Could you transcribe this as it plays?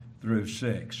through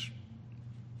 6.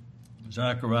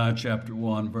 Zechariah chapter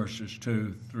 1, verses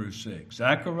 2 through 6.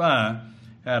 Zechariah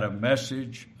had a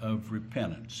message of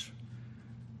repentance.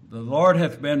 The Lord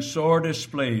hath been sore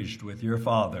displeased with your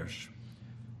fathers.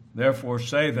 Therefore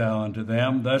say thou unto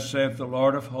them, Thus saith the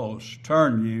Lord of hosts,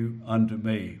 Turn you unto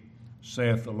me,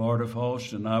 saith the Lord of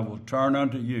hosts, and I will turn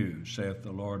unto you, saith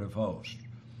the Lord of hosts.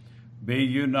 Be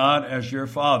you not as your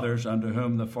fathers, unto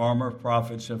whom the former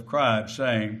prophets have cried,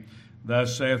 saying,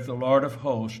 Thus saith the Lord of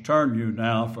hosts, Turn you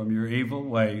now from your evil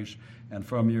ways and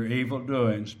from your evil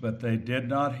doings. But they did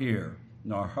not hear,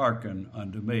 nor hearken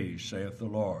unto me, saith the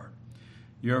Lord.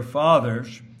 Your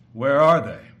fathers, where are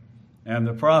they? And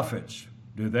the prophets,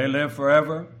 do they live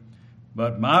forever?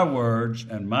 But my words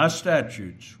and my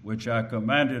statutes, which I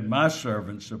commanded my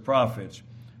servants the prophets,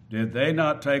 did they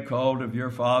not take hold of your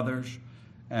fathers?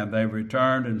 And they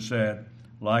returned and said,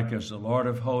 Like as the Lord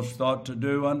of hosts thought to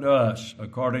do unto us,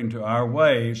 according to our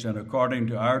ways and according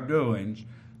to our doings,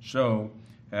 so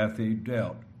hath he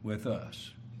dealt with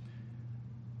us.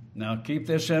 Now keep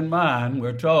this in mind.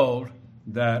 We're told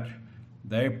that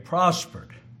they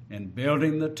prospered in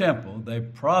building the temple. They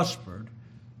prospered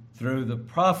through the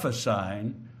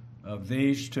prophesying of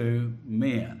these two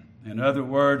men. In other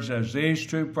words, as these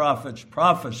two prophets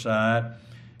prophesied,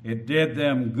 it did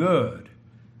them good,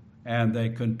 and they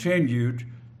continued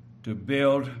to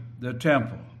build the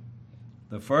temple.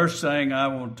 The first thing I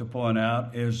want to point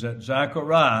out is that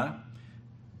Zechariah,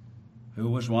 who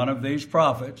was one of these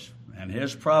prophets, and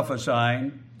his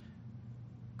prophesying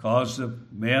caused the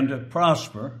men to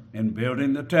prosper in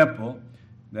building the temple,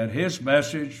 that his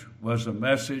message was a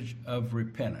message of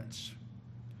repentance.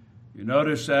 You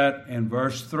notice that in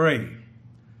verse 3,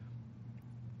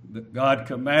 that God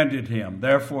commanded him,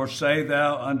 Therefore say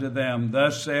thou unto them,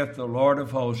 Thus saith the Lord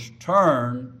of hosts,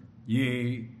 Turn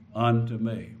ye unto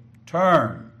me.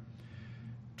 Turn.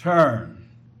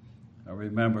 I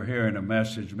remember hearing a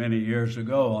message many years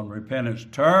ago on repentance.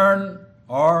 Turn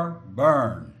or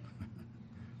burn.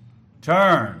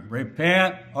 Turn.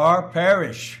 Repent or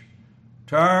perish.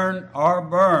 Turn or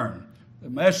burn. The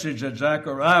message that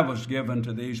Zechariah was given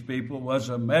to these people was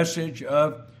a message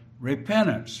of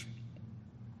repentance.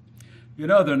 You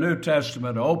know, the New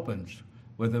Testament opens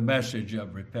with a message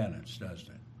of repentance, doesn't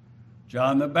it?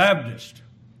 John the Baptist,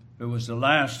 who was the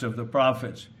last of the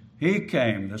prophets, he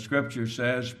came, the scripture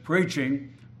says,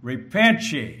 preaching,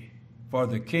 Repent ye, for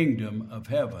the kingdom of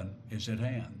heaven is at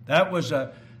hand. That was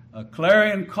a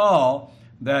clarion call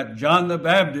that John the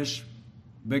Baptist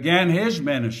began his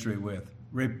ministry with.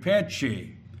 Repent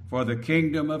ye, for the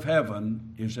kingdom of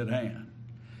heaven is at hand.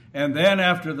 And then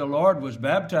after the Lord was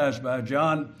baptized by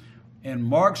John, in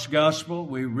Mark's gospel,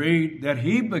 we read that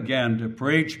he began to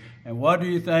preach. And what do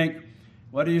you think?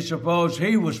 What do you suppose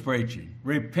he was preaching?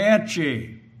 Repent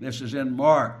ye. This is in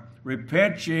Mark.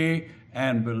 Repent ye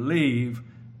and believe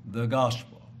the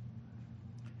gospel.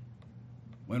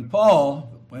 When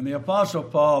the Apostle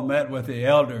Paul met with the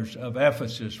elders of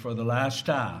Ephesus for the last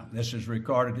time, this is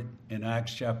recorded in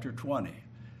Acts chapter 20.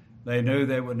 They knew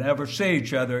they would never see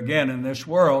each other again in this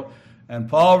world, and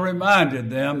Paul reminded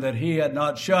them that he had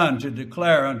not shunned to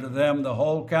declare unto them the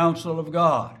whole counsel of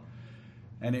God.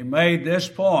 And he made this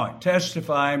point,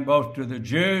 testifying both to the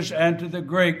Jews and to the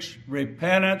Greeks,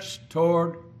 repentance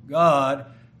toward God,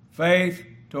 faith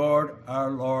toward our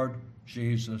Lord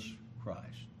Jesus Christ.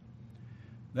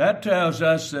 That tells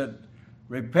us that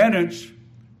repentance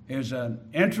is an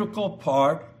integral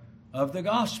part of the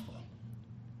gospel.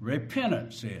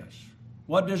 Repentance is.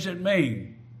 What does it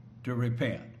mean to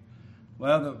repent?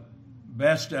 Well, the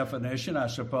best definition, I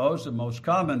suppose, the most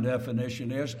common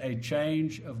definition is a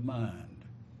change of mind.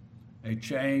 A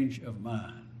change of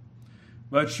mind.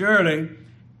 But surely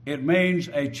it means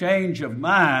a change of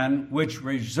mind which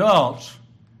results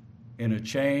in a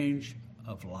change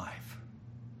of life.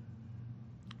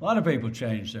 A lot of people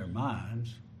change their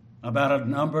minds about a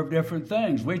number of different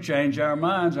things. We change our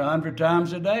minds 100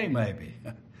 times a day, maybe.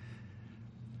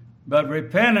 But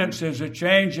repentance is a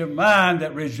change of mind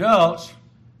that results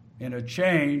in a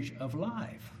change of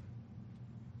life.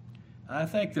 I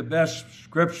think the best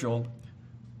scriptural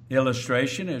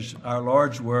illustration is our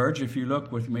Lord's words, if you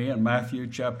look with me in Matthew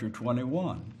chapter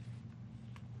 21.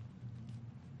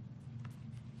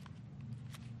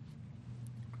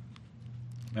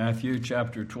 Matthew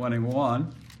chapter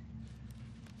 21,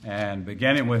 and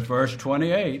beginning with verse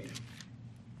 28.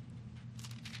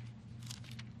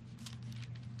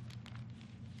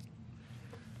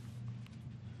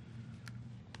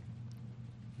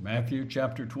 Matthew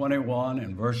chapter 21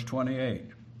 and verse 28.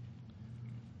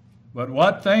 But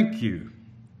what think you?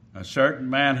 A certain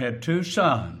man had 2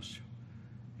 sons,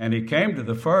 And he came to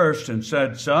the first and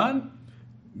said, Son,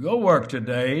 go work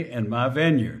today in my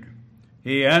vineyard.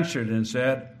 He answered and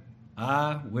said,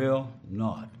 I will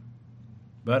not.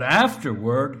 But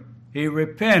afterward he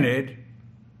repented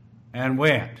and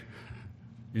went.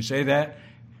 You see that?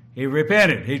 He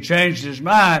repented. He changed his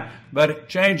mind, but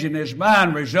changing his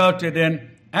mind resulted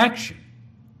in action.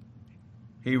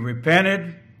 He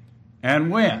repented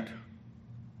and went.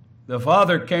 The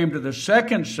father came to the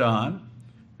second son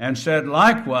and said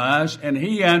likewise, and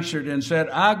he answered and said,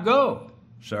 I go,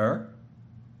 sir,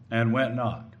 and went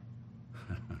not.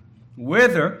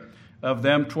 Whither of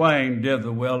them twain did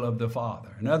the will of the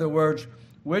Father? In other words,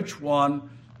 which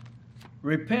one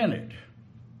repented?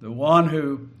 The one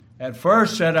who at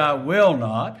first said, I will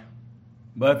not,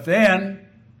 but then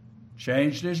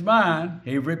changed his mind.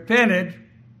 He repented,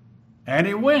 and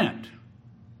he went.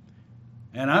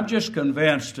 And I'm just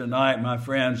convinced tonight, my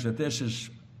friends, that this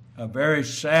is a very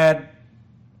sad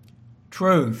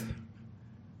truth,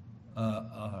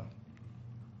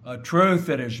 a truth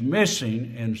that is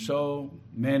missing in so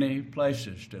many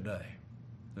places today,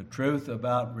 the truth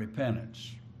about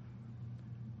repentance.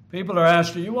 People are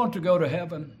asked, do you want to go to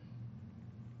heaven?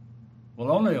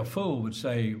 Well, only a fool would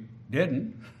say,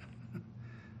 didn't.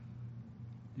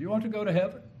 You want to go to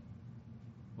heaven?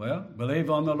 Well,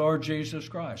 believe on the Lord Jesus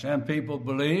Christ. And people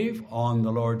believe on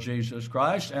the Lord Jesus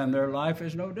Christ, and their life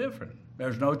is no different.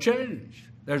 There's no change.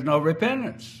 There's no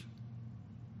repentance.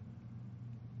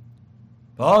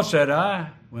 Paul said,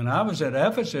 when I was at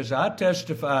Ephesus, I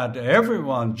testified to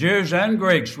everyone, Jews and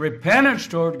Greeks, repentance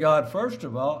toward God first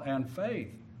of all, and faith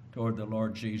toward the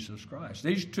Lord Jesus Christ.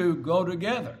 These two go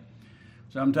together.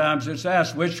 Sometimes it's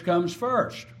asked, which comes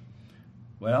first?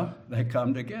 Well, they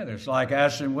come together. It's like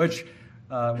asking which,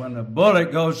 when the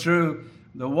bullet goes through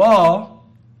the wall,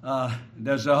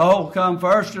 does the hole come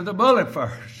first or the bullet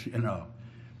first? You know,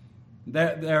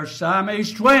 they're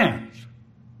Siamese twins.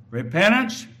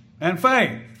 Repentance and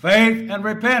faith. Faith and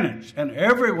repentance. And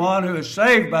everyone who is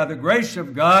saved by the grace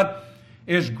of God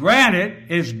is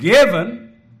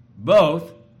given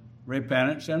both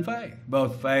repentance and faith.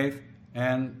 Both faith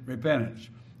and repentance.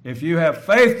 If you have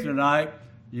faith tonight,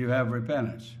 you have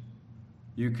repentance.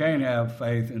 You can't have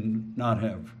faith and not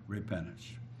have repentance.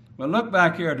 Well, look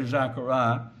back here to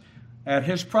Zechariah at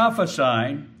his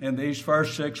prophesying in these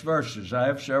first 6 verses. I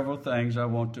have several things I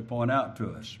want to point out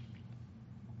to us.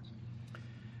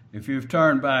 If you've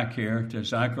turned back here to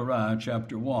Zechariah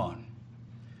chapter 1,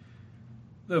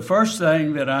 the first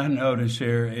thing that I notice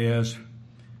here is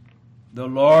the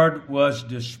Lord was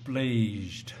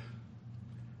displeased.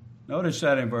 Notice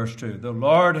that in verse 2. The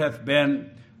Lord hath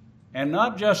been, and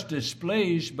not just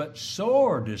displeased, but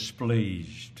sore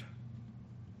displeased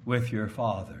with your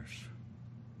fathers.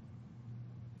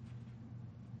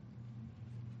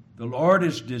 The Lord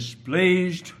is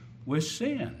displeased with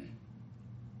sin.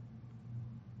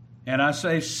 And I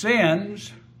say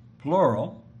sins,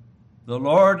 plural. The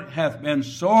Lord hath been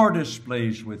sore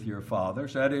displeased with your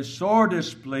fathers. That is, sore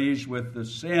displeased with the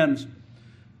sins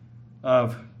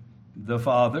of the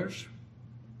fathers.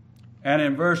 And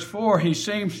in verse 4, he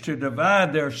seems to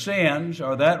divide their sins,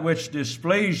 or that which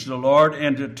displeased the Lord,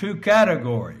 into 2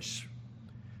 categories.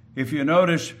 If you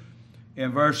notice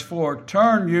in verse 4,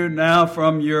 turn you now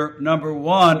from your, number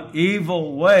 1,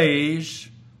 evil ways,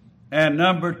 and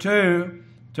number 2,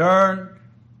 turn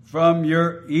from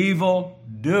your evil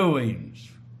doings.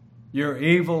 Your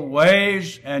evil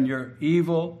ways and your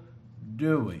evil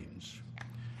doings.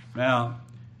 Now,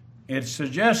 it's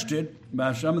suggested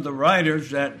by some of the writers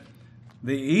that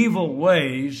the evil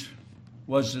ways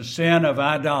was the sin of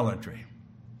idolatry.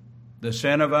 The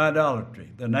sin of idolatry,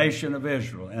 the nation of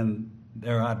Israel, and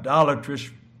their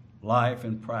idolatrous life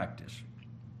and practice.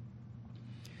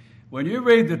 When you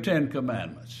read the 10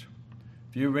 Commandments,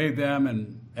 if you read them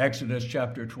in Exodus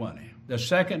chapter 20, the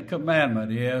second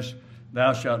commandment is,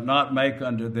 thou shalt not make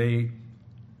unto thee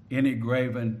any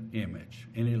graven image,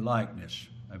 any likeness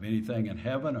of anything in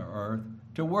heaven or earth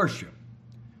to worship.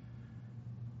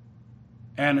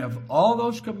 And of all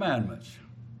those commandments,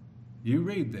 you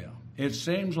read them, it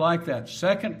seems like that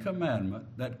second commandment,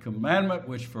 that commandment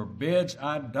which forbids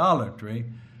idolatry,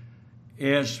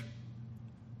 is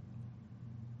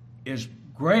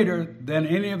greater than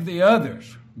any of the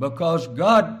others, because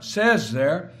God says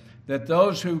there that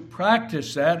those who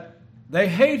practice that, they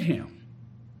hate Him.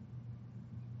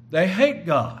 They hate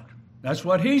God. That's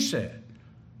what He said.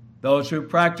 Those who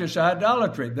practice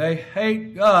idolatry, they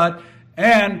hate God,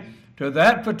 and to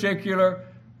that particular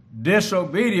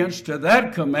disobedience, to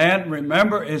that command,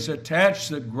 remember, is attached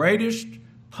the greatest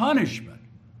punishment,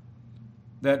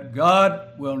 that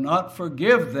God will not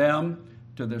forgive them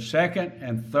to the second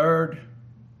and third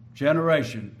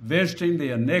generation, visiting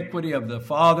the iniquity of the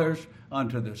fathers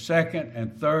unto the second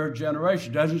and third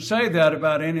generation. Doesn't say that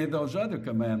about any of those other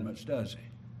commandments, does he?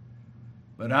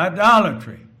 But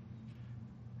idolatry,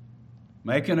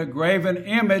 making a graven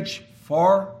image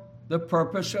for the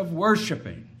purpose of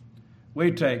worshiping.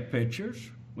 We take pictures,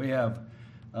 we have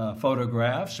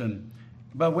photographs,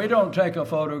 but we don't take a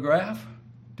photograph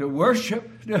to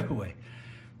worship, do we?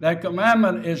 That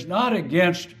commandment is not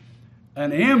against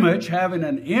an image, having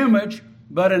an image,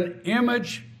 but an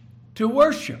image to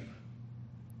worship.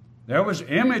 There was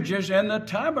images in the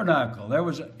tabernacle. There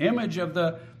was an image of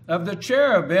the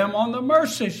cherubim on the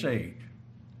mercy seat.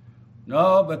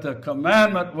 No, but the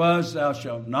commandment was, thou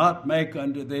shalt not make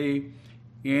unto thee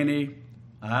any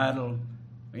idol,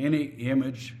 any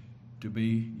image to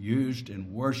be used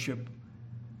in worship.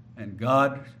 And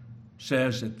God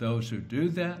says that those who do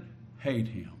that hate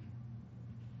him.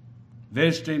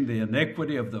 Visiting the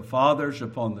iniquity of the fathers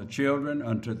upon the children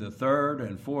unto the third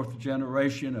and fourth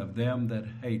generation of them that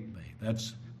hate me.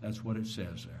 That's what it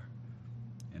says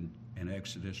there in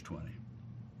Exodus 20.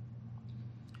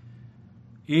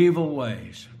 Evil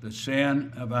ways, the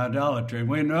sin of idolatry.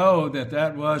 We know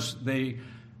that was the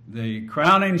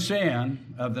crowning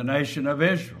sin of the nation of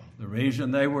Israel. The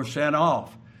reason they were sent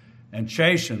off and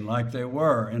chastened like they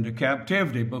were into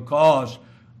captivity because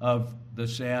of the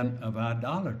sin of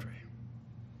idolatry.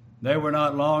 They were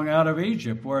not long out of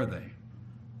Egypt, were they?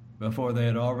 Before they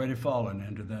had already fallen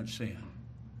into that sin.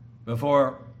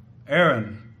 Before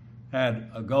Aaron had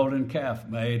a golden calf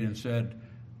made and said,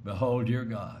 behold your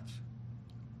gods.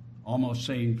 Almost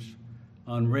seems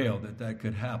unreal that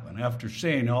could happen. After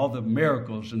seeing all the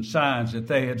miracles and signs that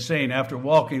they had seen, after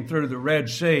walking through the Red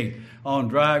Sea on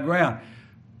dry ground,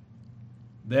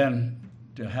 then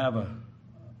to have a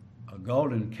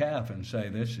golden calf and say,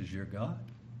 this is your God?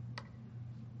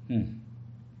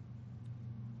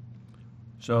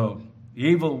 So,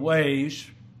 evil ways,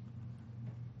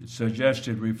 it's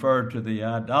suggested, referred to the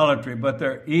idolatry, but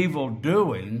their evil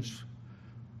doings,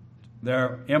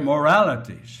 their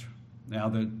immoralities. Now,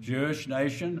 the Jewish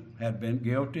nation had been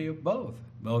guilty of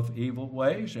both evil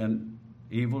ways and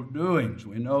evil doings.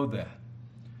 We know that.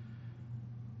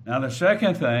 Now, the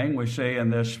second thing we see in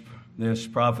this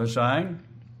prophesying,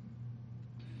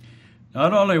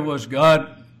 not only was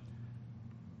God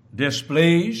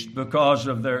displeased because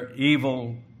of their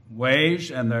evil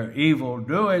ways and their evil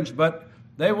doings, but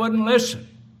they wouldn't listen.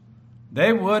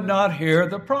 They would not hear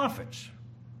the prophets.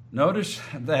 Notice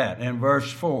that in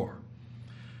verse 4.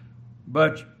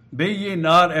 But be ye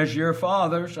not as your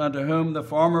fathers, unto whom the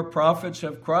former prophets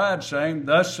have cried, saying,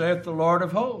 thus saith the Lord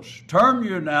of hosts, turn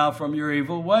you now from your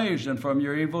evil ways and from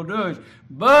your evil doings.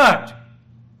 But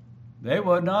they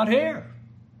would not hear.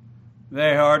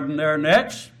 They hardened their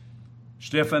necks,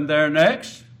 stiffened their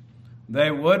necks. They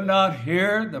would not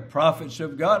hear the prophets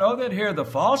of God. Oh, they'd hear the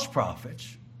false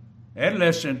prophets. They'd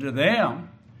listen to them.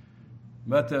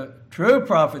 But the true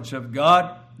prophets of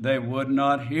God, they would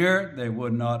not hear, they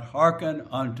would not hearken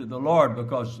unto the Lord,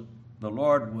 because the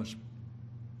Lord was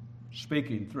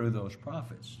speaking through those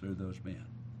prophets, through those men.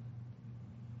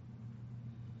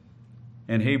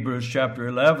 In Hebrews chapter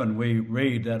 11, we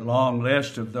read that long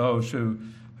list of those who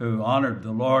honored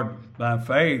the Lord by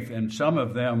faith, and some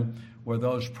of them were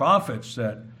those prophets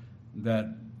that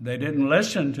they didn't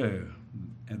listen to.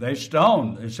 And they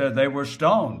stoned. They said they were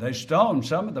stoned. They stoned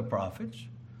some of the prophets.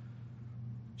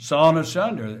 Sawn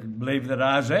asunder. I believe that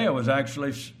Isaiah was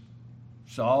actually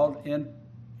sawed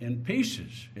in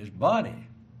pieces, his body,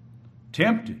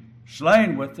 tempted,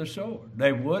 slain with the sword.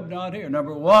 They would not hear.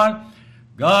 Number one,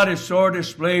 God is sore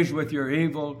displeased with your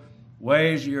evil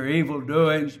ways, your evil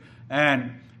doings,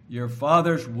 and your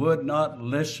fathers would not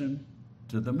listen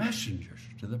to the messengers,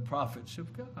 to the prophets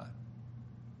of God.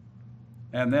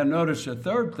 And then notice the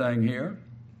third thing here.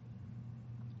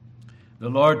 The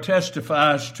Lord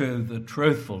testifies to the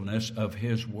truthfulness of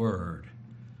his word.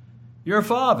 Your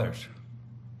fathers,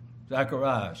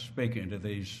 Zechariah speaking to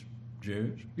these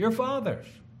Jews, your fathers,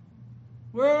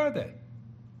 where are they?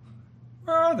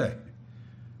 Where are they?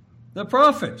 The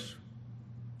prophets,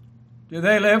 do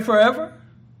they live forever?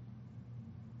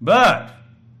 But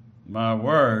my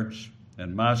words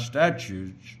and my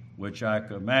statutes, which I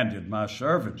commanded my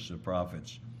servants, the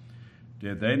prophets,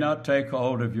 did they not take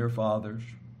hold of your fathers?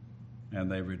 And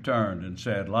they returned and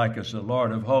said, like as the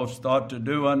Lord of hosts thought to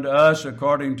do unto us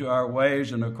according to our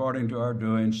ways and according to our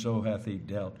doings, so hath he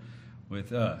dealt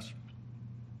with us.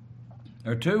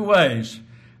 There are two ways,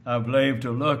 I believe,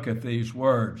 to look at these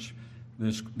words,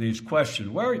 these questions.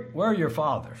 Where are your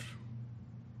fathers?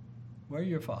 Where are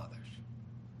your fathers?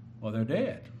 Well, they're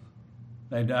dead.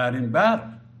 They died in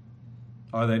battle,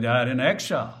 or they died in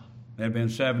exile. They'd been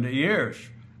 70 years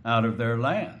out of their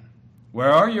land.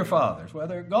 Where are your fathers? Well,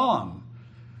 they're gone.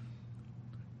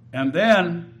 And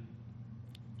then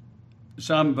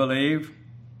some believe,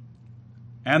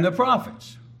 and the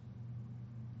prophets.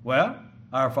 Well,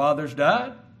 our fathers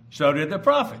died, so did the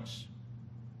prophets.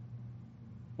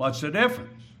 What's the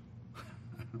difference?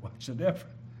 What's the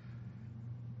difference?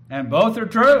 And both are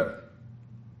true.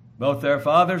 Both their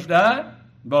fathers died,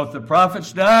 both the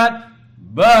prophets died,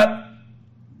 but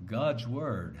God's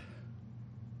word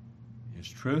is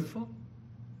truthful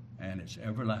and it's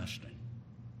everlasting.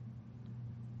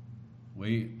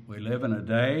 We live in a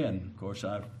day, and of course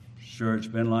I'm sure it's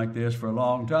been like this for a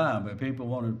long time, but people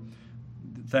want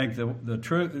to think the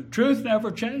truth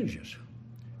never changes.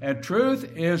 And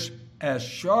truth is as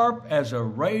sharp as a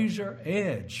razor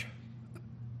edge.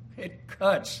 It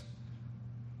cuts.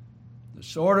 The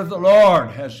sword of the Lord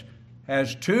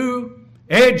has two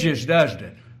edges, doesn't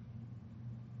it?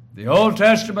 The Old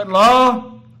Testament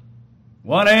law,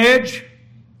 one edge,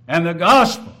 and the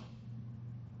gospel,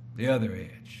 the other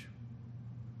edge.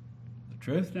 The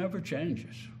truth never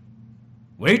changes.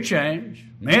 We change,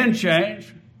 men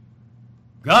change,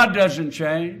 God doesn't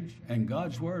change, and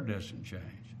God's word doesn't change.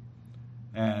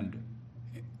 And,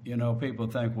 people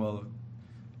think, well,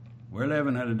 we're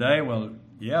living in a day, well,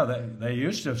 yeah, they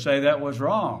used to say that was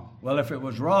wrong. Well, if it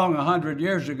was wrong 100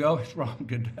 years ago, it's wrong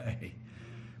today.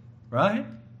 Right?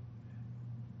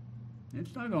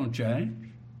 It's not going to change.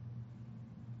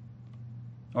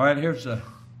 All right, here's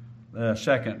the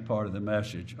second part of the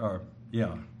message.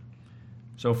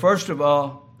 So first of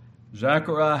all,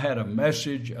 Zechariah had a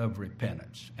message of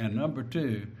repentance. And number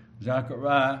two,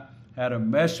 Zechariah had a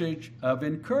message of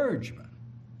encouragement.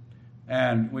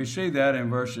 And we see that in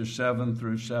verses 7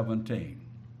 through 17.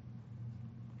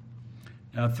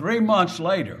 Now, 3 months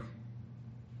later,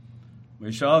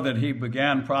 we saw that he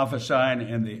began prophesying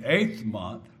in the 8th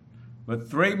month, but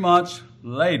 3 months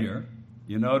later,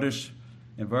 you notice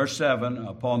in verse 7,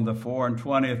 upon the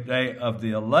 24th day of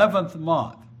the 11th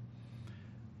month,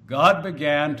 God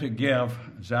began to give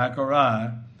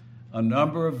Zechariah a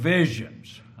number of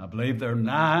visions. I believe there are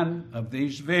 9 of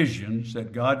these visions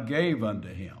that God gave unto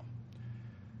him.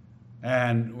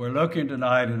 And we're looking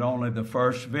tonight at only the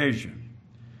first vision.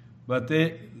 But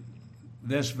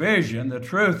this vision, the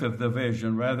truth of the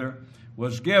vision, rather,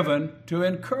 was given to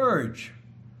encourage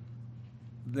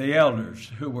the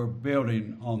elders who were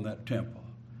building on that temple.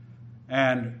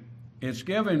 And it's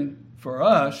given for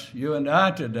us, you and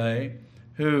I today,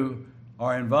 who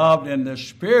are involved in the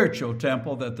spiritual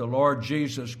temple that the Lord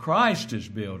Jesus Christ is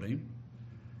building,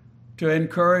 to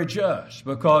encourage us.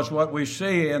 Because what we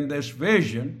see in this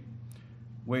vision,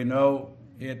 we know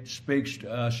it speaks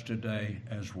to us today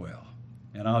as well.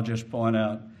 And I'll just point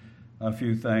out a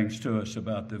few things to us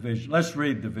about the vision. Let's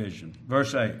read the vision.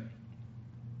 Verse 8.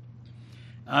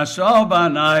 I saw by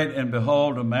night, and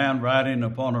behold, a man riding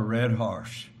upon a red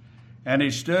horse. And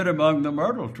he stood among the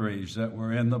myrtle trees that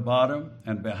were in the bottom,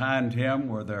 and behind him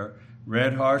were their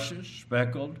red horses,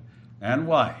 speckled and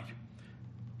white.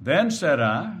 Then said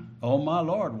I, O my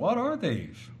Lord, what are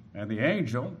these? And the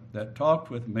angel that talked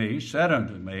with me said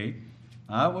unto me,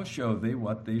 I will show thee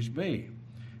what these be.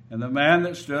 And the man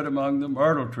that stood among the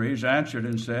myrtle trees answered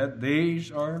and said,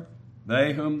 These are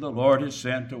they whom the Lord has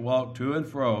sent to walk to and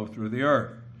fro through the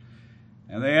earth.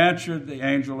 And they answered the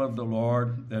angel of the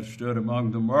Lord that stood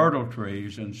among the myrtle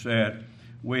trees and said,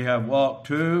 We have walked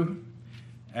to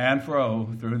and fro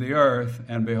through the earth,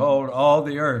 and behold, all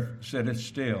the earth sitteth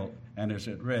still and is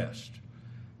at rest.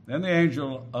 Then the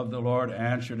angel of the Lord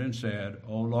answered and said,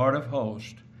 O Lord of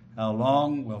hosts, how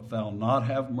long wilt thou not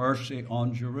have mercy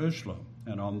on Jerusalem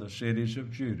and on the cities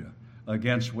of Judah,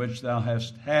 against which thou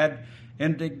hast had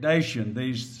indignation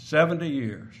these 70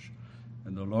 years?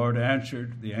 And the Lord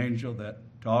answered the angel that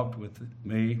talked with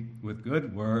me with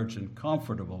good words and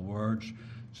comfortable words.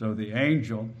 So the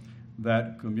angel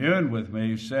that communed with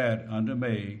me said unto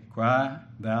me, Cry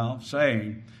thou,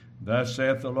 saying, Thus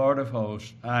saith the Lord of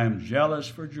hosts, I am jealous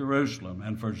for Jerusalem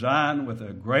and for Zion with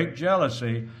a great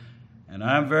jealousy, and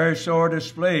I am very sore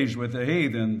displeased with the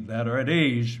heathen that are at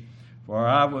ease, for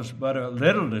I was but a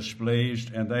little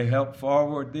displeased, and they helped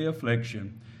forward the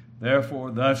affliction.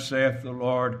 Therefore thus saith the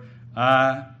Lord,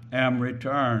 I am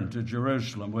returned to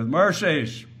Jerusalem with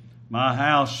mercies. My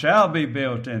house shall be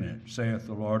built in it, saith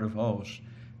the Lord of hosts,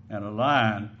 and a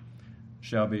line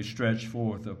shall be stretched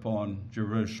forth upon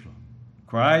Jerusalem.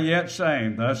 Cry yet,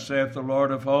 saying, Thus saith the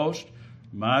Lord of hosts,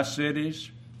 my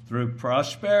cities through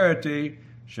prosperity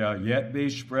shall yet be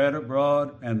spread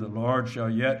abroad, and the Lord shall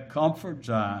yet comfort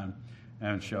Zion,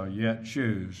 and shall yet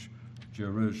choose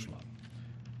Jerusalem.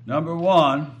 Number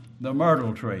one, the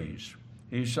myrtle trees.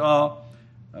 he saw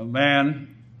a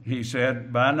man, he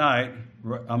said, by night,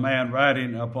 a man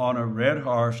riding upon a red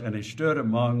horse, and he stood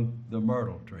among the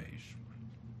myrtle trees.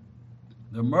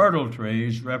 The myrtle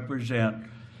trees represent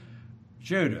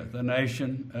Judah, the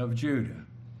nation of Judah,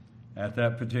 at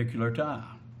that particular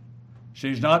time.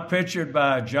 She's not pictured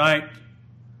by giant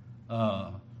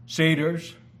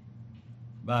cedars,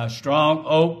 by strong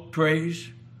oak trees.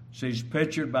 She's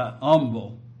pictured by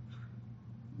humble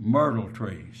myrtle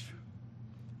trees.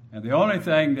 And the only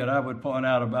thing that I would point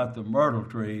out about the myrtle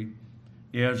tree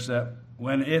is that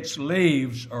when its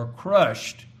leaves are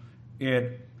crushed,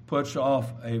 it puts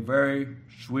off a very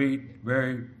sweet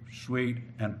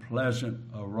and pleasant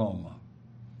aroma.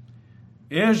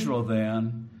 Israel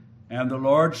then, and the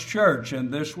Lord's church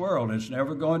in this world, is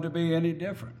never going to be any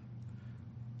different.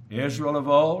 Israel of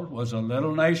old was a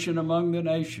little nation among the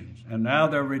nations, and now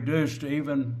they're reduced to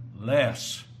even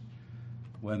less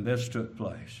when this took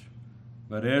place.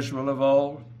 But Israel of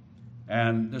old,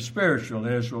 and the spiritual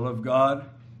Israel of God,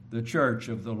 the church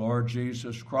of the Lord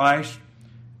Jesus Christ,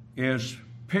 is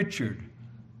pictured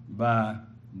by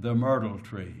the myrtle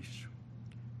trees.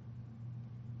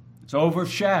 It's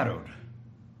overshadowed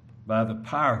by the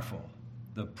powerful,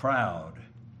 the proud,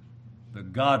 the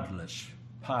godless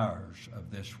powers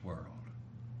of this world.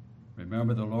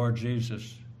 Remember, the Lord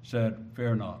Jesus said,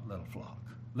 "Fear not, little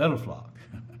flock,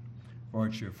 for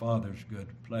it's your Father's good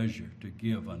pleasure to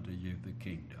give unto you the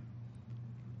kingdom."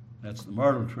 That's the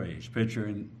myrtle trees,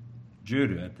 picturing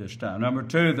Judah at this time. Number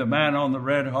two, the man on the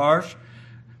red horse.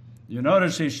 You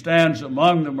notice he stands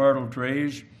among the myrtle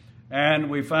trees, and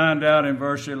we find out in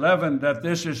verse 11 that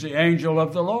this is the angel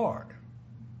of the Lord.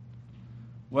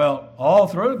 Well, all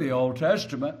through the Old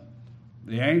Testament,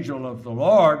 the angel of the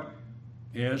Lord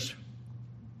is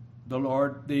the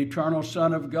Lord, the eternal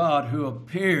Son of God, who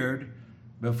appeared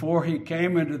before he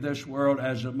came into this world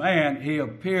as a man. He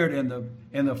appeared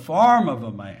in the form of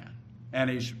a man, and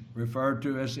he's referred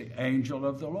to as the angel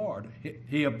of the Lord.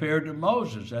 He appeared to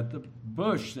Moses at the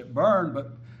bush that burned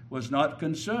but was not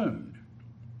consumed.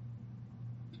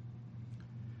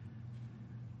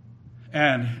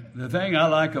 And the thing I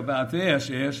like about this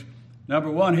is, number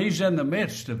one, he's in the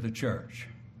midst of the church.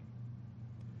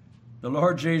 The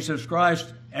Lord Jesus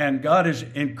Christ, and God is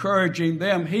encouraging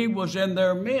them. He was in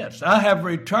their midst. "I have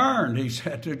returned," he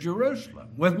said, "to Jerusalem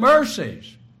with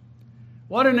mercies."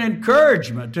 What an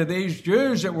encouragement to these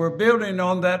Jews that were building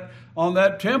on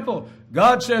that temple.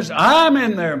 God says, "I'm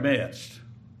in their midst."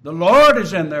 The Lord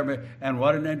is in their midst. And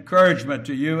what an encouragement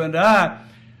to you and I.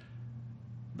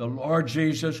 The Lord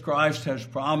Jesus Christ has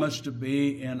promised to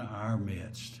be in our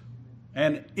midst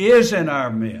and is in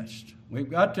our midst. We've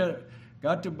got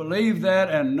to believe that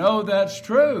and know that's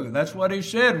true. That's what he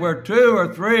said. "Where 2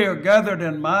 or 3 are gathered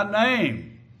in my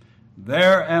name,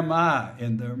 there am I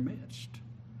in their midst."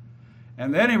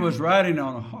 And then he was riding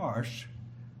on a horse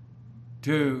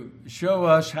to show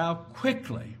us how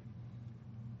quickly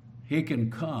he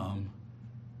can come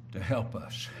to help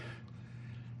us.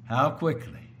 How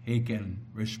quickly he can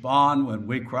respond when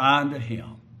we cry unto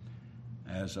him,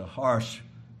 as a horse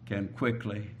can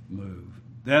quickly move.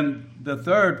 Then the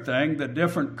third thing, the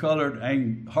different colored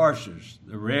horses,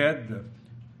 the red, the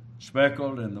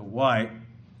speckled, and the white.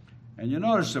 And you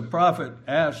notice the prophet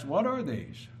asked, "What are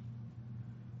these?"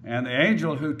 And the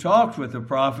angel who talked with the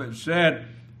prophet said,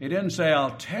 he didn't say,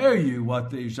 "I'll tell you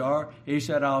what these are." He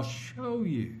said, "I'll show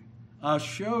you. I'll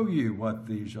show you what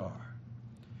these are."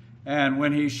 And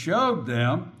when he showed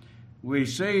them, we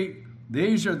see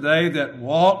these are they that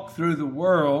walk through the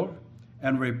world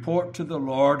and report to the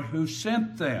Lord who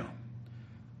sent them.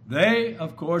 They,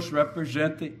 of course,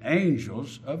 represent the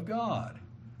angels of God,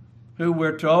 who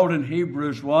we're told in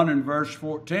Hebrews 1 and verse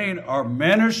 14 are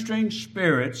ministering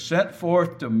spirits sent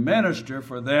forth to minister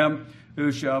for them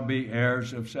who shall be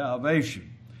heirs of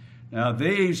salvation. Now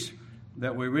these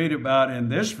that we read about in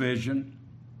this vision,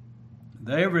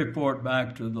 they report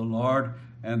back to the Lord,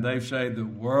 and they say the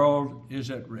world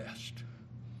is at rest.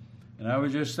 And I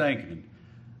was just thinking,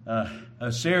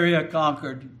 Assyria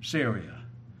conquered Syria.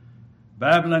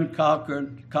 Babylon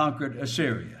conquered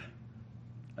Assyria.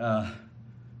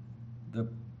 The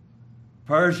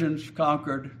Persians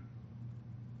conquered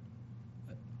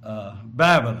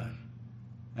Babylon.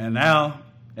 And now,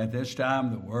 at this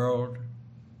time, the world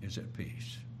is at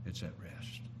peace. It's at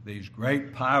rest. These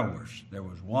great powers, there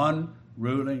was one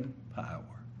ruling power.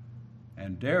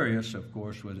 And Darius, of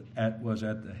course, was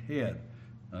at the head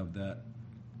of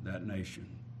that nation.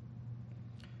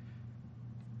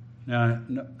 Now,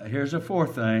 here's a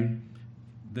fourth thing.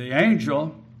 The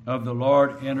angel of the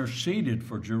Lord interceded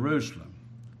for Jerusalem.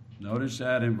 Notice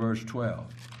that in verse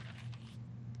 12.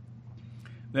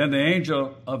 Then the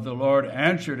angel of the Lord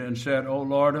answered and said, O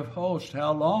Lord of hosts,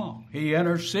 how long? He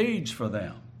intercedes for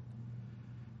them.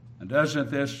 And doesn't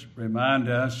this remind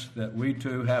us that we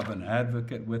too have an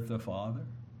advocate with the Father?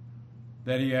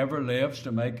 That he ever lives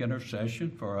to make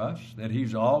intercession for us? That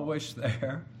he's always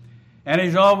there? And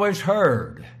he's always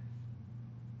heard.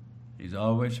 He's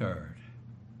always heard.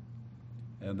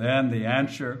 And then the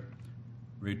answer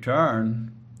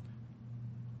returned,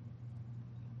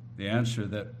 the answer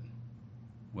that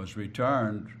was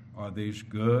returned are these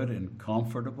good and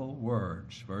comfortable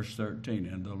words. Verse 13,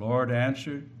 and the Lord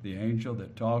answered the angel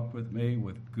that talked with me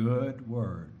with good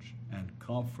words and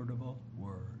comfortable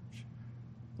words.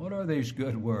 What are these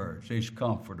good words, these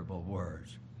comfortable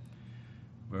words?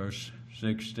 Verse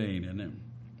 16, and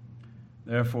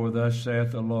therefore thus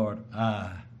saith the Lord,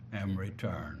 I am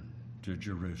returned to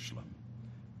Jerusalem.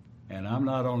 And I'm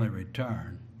not only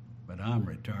returned, but I'm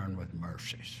returned with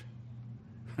mercies.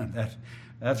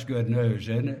 That's good news,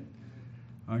 isn't it?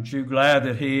 Aren't you glad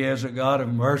that he is a God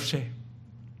of mercy?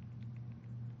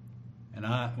 And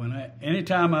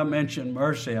anytime I mention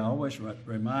mercy, I always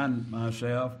remind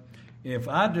myself, if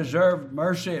I deserved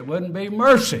mercy, it wouldn't be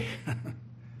mercy.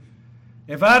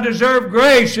 If I deserved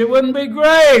grace, it wouldn't be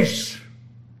grace.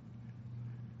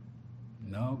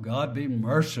 No, God be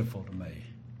merciful to me,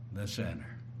 the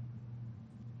sinner.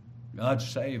 God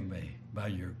save me by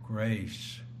your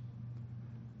grace.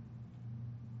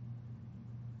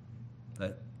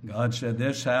 That God said,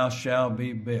 this house shall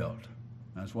be built.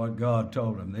 That's what God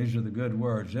told him. These are the good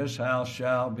words. This house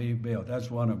shall be built.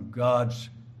 That's one of God's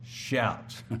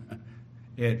shouts.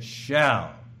 It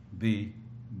shall be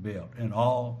built. And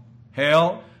all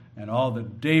hell and all the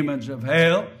demons of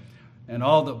hell and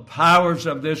all the powers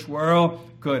of this world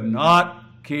could not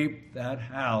keep that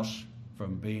house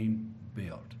from being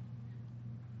built.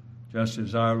 Just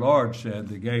as our Lord said,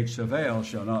 the gates of hell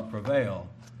shall not prevail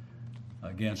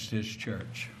against his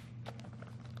church.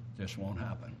 This won't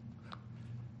happen.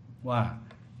 Why?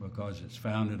 Because it's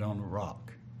founded on the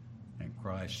rock, and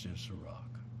Christ is the rock.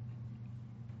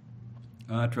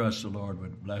 I trust the Lord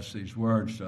would bless these words.